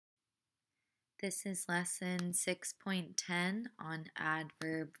This is lesson 6.10 on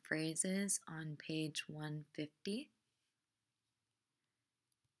adverb phrases on page 150.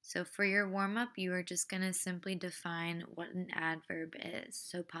 So for your warm-up, you are just going to simply define what an adverb is.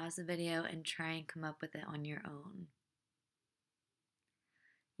 So pause the video and try and come up with it on your own.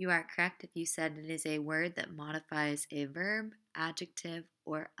 You are correct if you said it is a word that modifies a verb, adjective,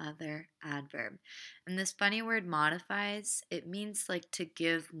 or other adverb. And this funny word modifies, it means like to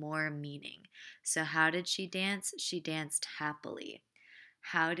give more meaning. So how did she dance? She danced happily.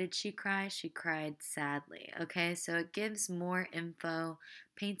 How did she cry? She cried sadly. Okay, so it gives more info,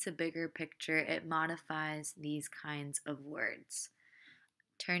 paints a bigger picture, it modifies these kinds of words.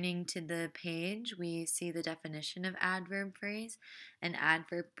 Turning to the page, we see the definition of adverb phrase. An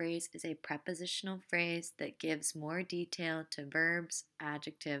adverb phrase is a prepositional phrase that gives more detail to verbs,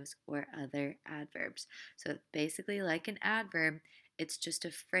 adjectives, or other adverbs. So basically, like an adverb, it's just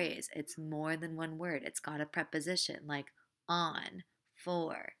a phrase. It's more than one word. It's got a preposition like on,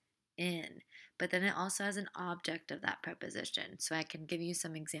 for, in, but then it also has an object of that preposition. So I can give you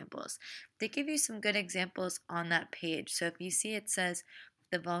some examples. They give you some good examples on that page. So if you see it says,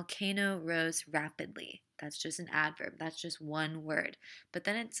 the volcano rose rapidly. That's just an adverb. That's just one word. But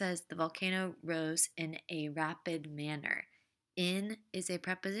then it says the volcano rose in a rapid manner. In is a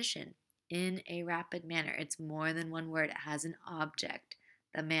preposition. In a rapid manner. It's more than one word. It has an object.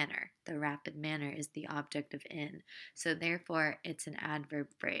 The manner. The rapid manner is the object of in. So therefore, it's an adverb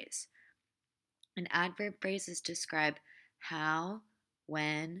phrase. An adverb phrases describe how,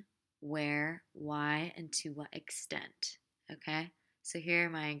 when, where, why, and to what extent. Okay? So here are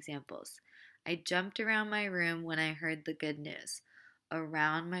my examples. I jumped around my room when I heard the good news.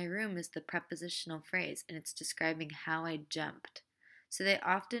 Around my room is the prepositional phrase, and it's describing how I jumped. So they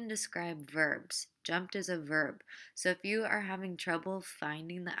often describe verbs. Jumped is a verb. So if you are having trouble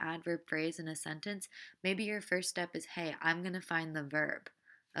finding the adverb phrase in a sentence, maybe your first step is, hey, I'm going to find the verb.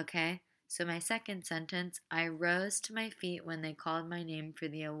 Okay? So my second sentence, I rose to my feet when they called my name for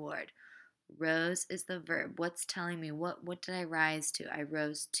the award. Rose is the verb. What's telling me? What did I rise to? I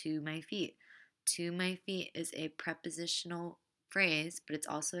rose to my feet. To my feet is a prepositional phrase, but it's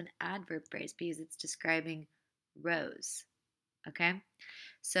also an adverb phrase because it's describing rose. Okay?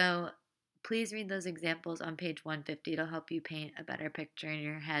 So please read those examples on page 150. It'll help you paint a better picture in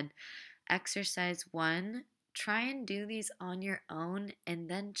your head. Exercise 1. Try and do these on your own and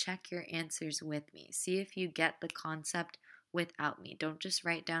then check your answers with me. See if you get the concept without me. Don't just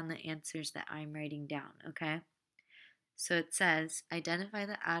write down the answers that I'm writing down, okay? So it says, identify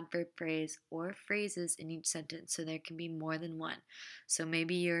the adverb phrase or phrases in each sentence so there can be more than one. So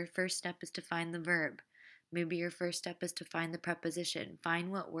maybe your first step is to find the verb. Maybe your first step is to find the preposition. Find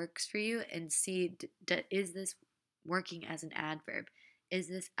what works for you and see, is this working as an adverb? Is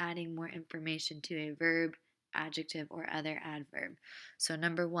this adding more information to a verb, adjective, or other adverb? So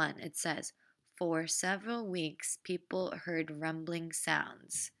number 1, it says, for several weeks, people heard rumbling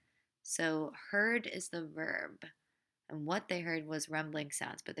sounds. So heard is the verb, and what they heard was rumbling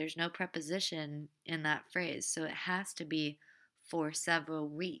sounds, but there's no preposition in that phrase, so it has to be for several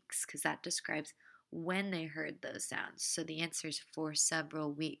weeks because that describes when they heard those sounds. So the answer is for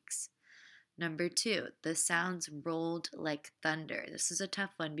several weeks. Number 2, the sounds rolled like thunder. This is a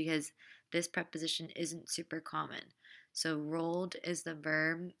tough one because this preposition isn't super common. So rolled is the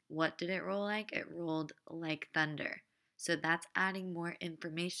verb. What did it roll like? It rolled like thunder. So that's adding more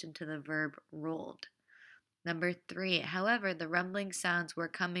information to the verb rolled. Number 3, however, the rumbling sounds were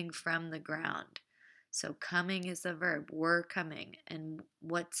coming from the ground. So coming is the verb, were coming. And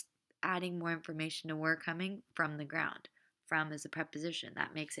what's adding more information to were coming? From the ground. From is a preposition.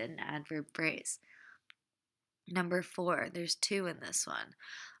 That makes it an adverb phrase. Number 4, there's 2 in this one.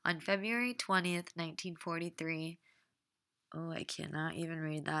 On February 20th, 1943, I cannot even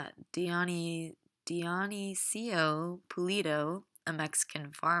read that. Dionisio Pulido, a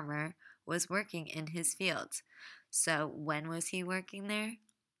Mexican farmer, was working in his fields. So when was he working there?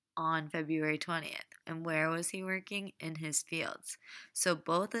 On February 20th. And where was he working? In his fields. So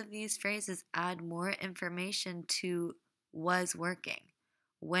both of these phrases add more information to was working.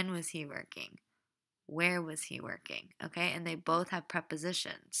 When was he working? Where was he working? Okay, and they both have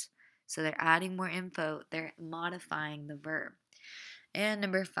prepositions. So they're adding more info, they're modifying the verb. And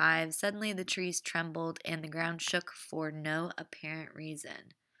number 5, suddenly the trees trembled and the ground shook for no apparent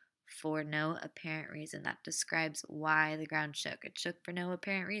reason. For no apparent reason. That describes why the ground shook. It shook for no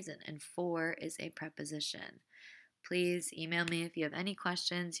apparent reason. And for is a preposition. Please email me if you have any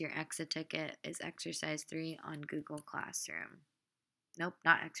questions. Your exit ticket is exercise 3 on Google Classroom. Nope,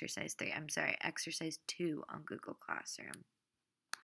 not exercise 3. I'm sorry, exercise 2 on Google Classroom.